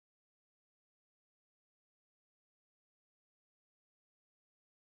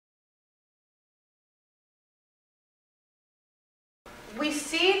We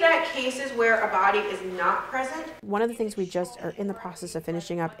see that cases where a body is not present. One of the things we just are in the process of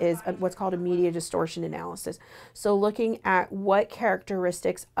finishing up is what's called a media distortion analysis. So looking at what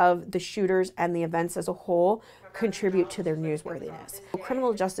characteristics of the shooters and the events as a whole contribute to their newsworthiness.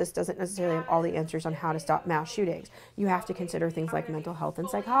 Criminal justice doesn't necessarily have all the answers on how to stop mass shootings. You have to consider things like mental health and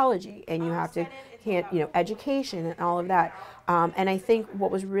psychology, and you have to, education and all of that. And I think what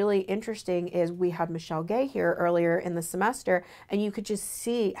was really interesting is we had Michelle Gay here earlier in the semester, and you could just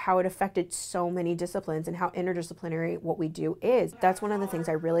see how it affected so many disciplines and how interdisciplinary what we do is. That's one of the things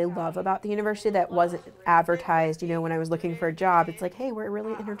I really love about the university that wasn't advertised, when I was looking for a job. It's like, hey, we're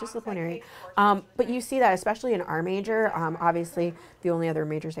really interdisciplinary. But you see that especially in our major. Obviously, the only other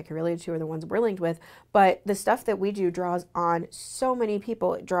majors I can relate to are the ones we're linked with. But the stuff that we do draws on so many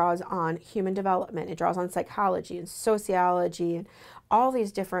people. It draws on human development. It draws on psychology and sociology and all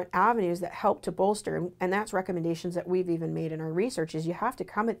these different avenues that help to bolster. And that's recommendations that we've even made in our research, is you have to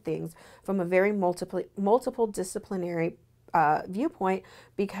come at things from a very multiple disciplinary viewpoint,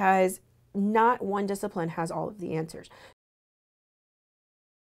 because not one discipline has all of the answers.